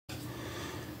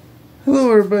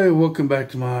Hello everybody, welcome back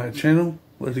to my channel.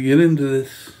 Let's get into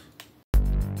this.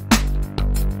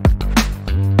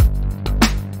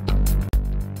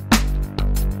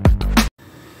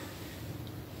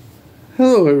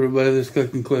 Hello everybody, this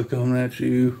is Click coming at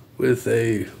you with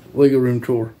a Lego room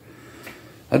tour.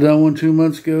 I done one 2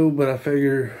 months ago, but I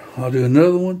figure I'll do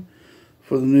another one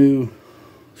for the new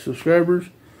subscribers.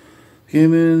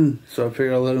 Came in, so I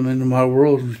figured I'll let them into my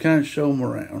world and kind of show them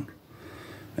around.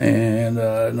 And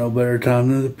no better time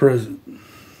than the present.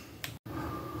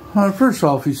 First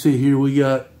off, you see here we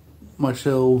got my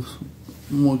shelves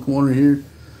in one corner here,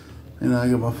 and I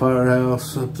got my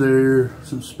firehouse up there,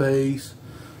 some space.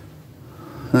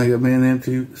 And I got me an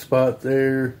empty spot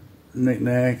there,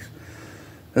 knickknacks.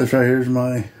 That's right here's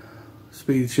my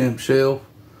Speed Champ shelf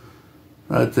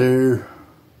right there.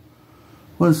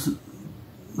 What's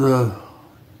the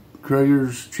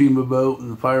Traeger's Chima boat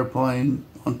and the fire plane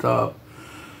on top.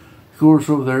 Of course,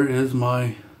 over there is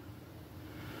my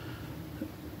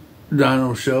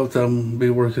dyno shelf that I'm going to be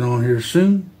working on here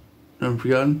soon. Never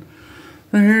forgotten.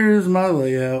 And here is my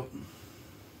layout.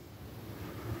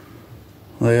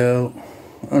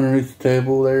 Underneath the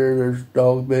table there's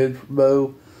dog bed for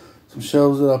Bo. Some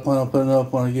shelves that I plan on putting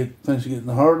up when I finish getting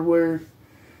the hardware.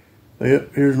 But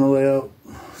yep, here's my layout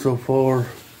so far.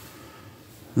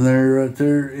 And there, right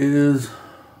there is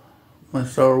my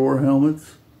Star Wars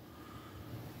helmets.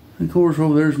 And of course,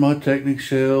 over there's my Technic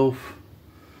shelf,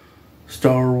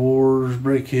 Star Wars,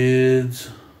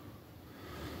 Brickheads,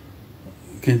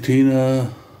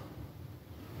 Cantina,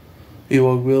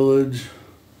 Ewok Village,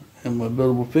 and my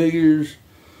buildable figures,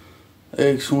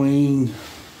 X-Wing,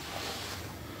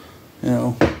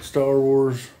 Star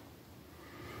Wars.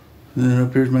 And then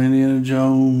up here's my Indiana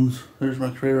Jones. There's my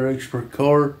Creator Expert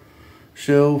car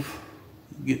shelf,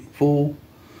 getting full,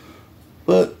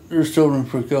 but there's still room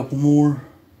for a couple more.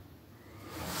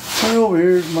 And over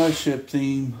here's my ship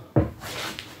theme.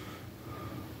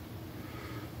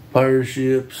 Pirate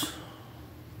ships.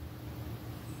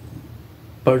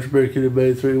 Pirates of Barracuda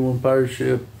Bay 3-1 pirate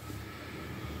ship.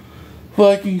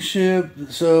 Viking ship,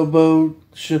 sailboat,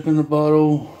 ship in the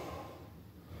bottle.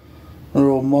 A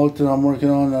little moat that I'm working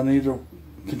on. I need to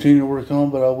continue to work on,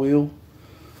 but I will.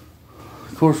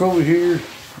 Of course, over here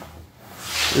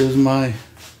is my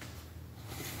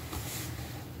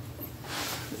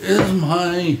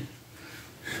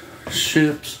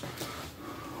ships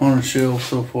on a shelf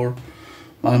so far.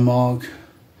 My MOG.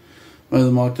 My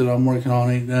other MOG that I'm working on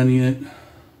ain't done yet.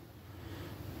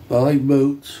 But I like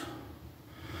boats.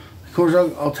 Of course,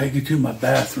 I'll take you to my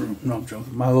bathroom. No, I'm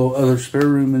joking. My little other spare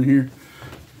room in here.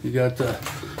 You got the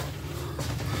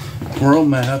world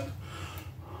map.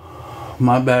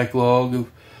 My backlog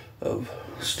of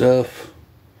stuff.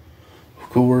 Of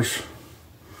course.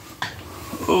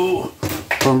 Oh,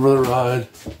 from the ride.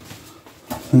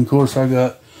 And of course, I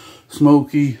got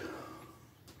Smokey.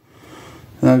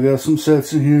 And I got some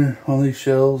sets in here on these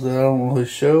shelves that I don't really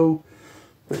show.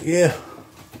 But yeah.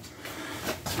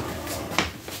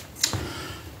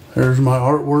 There's my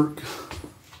artwork.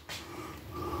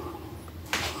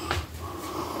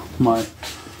 My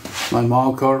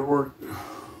MOG artwork.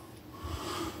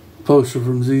 Poster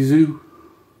from Zizou.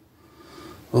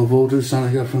 Low voltage sign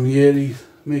I got from Yeti.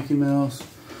 Mickey Mouse.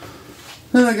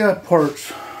 Then I got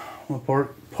parts. My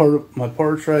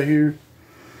parts right here.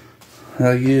 And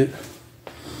I get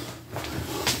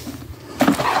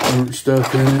different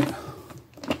stuff in it.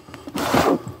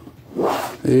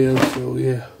 Yeah, so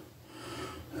yeah.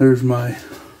 There's my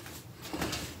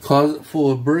closet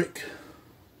full of brick.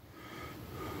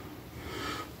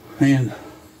 And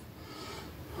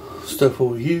stuff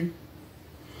over here.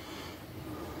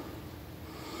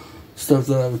 Stuff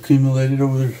that I've accumulated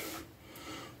over there.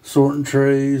 Sorting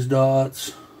trays,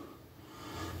 dots,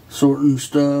 sorting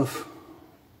stuff.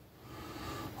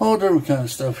 All different kind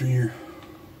of stuff in here.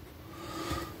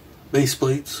 Base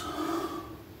plates.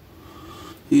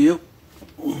 Yep.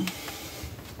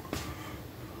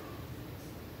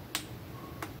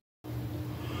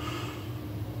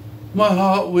 My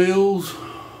Hot Wheels.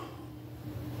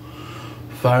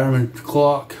 Fireman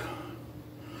clock.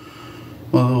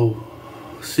 My little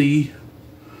C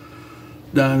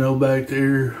dyno back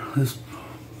there. It's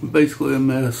basically a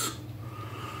mess.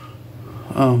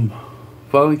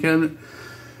 Filing cabinet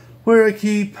where I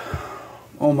keep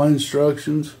all my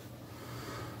instructions.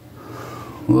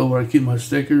 Well, where I keep my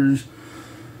stickers,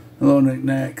 little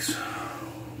knickknacks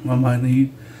I might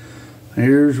need.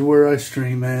 Here's where I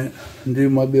stream at and do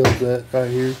my builds at right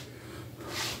here.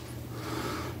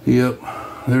 Yep,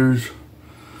 there's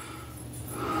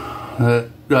that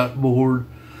dot board,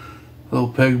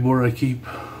 little pegboard I keep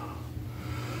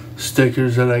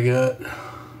stickers that I got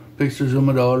pictures of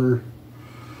my daughter.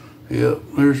 Yep,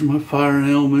 there's my firing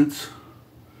helmets.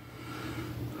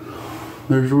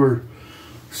 There's where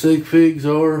sig figs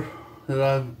are that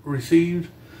I've received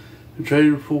and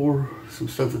traded for some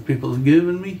stuff that people have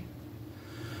given me.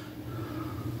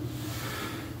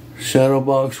 Shadow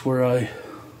box where I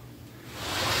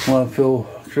want to feel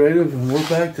creative, and we're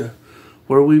back to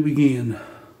where we began.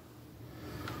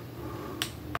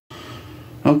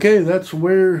 Okay, that's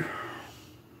where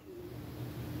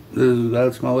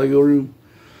that's my Lego room.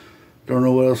 Don't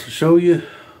know what else to show you,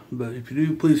 but if you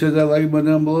do, please hit that like button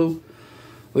down below.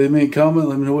 Leave me a comment,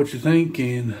 let me know what you think,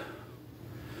 and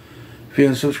if you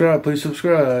haven't subscribed, please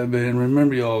subscribe. And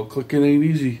remember, y'all, clicking ain't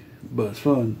easy, but it's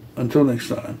fun. Until next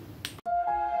time.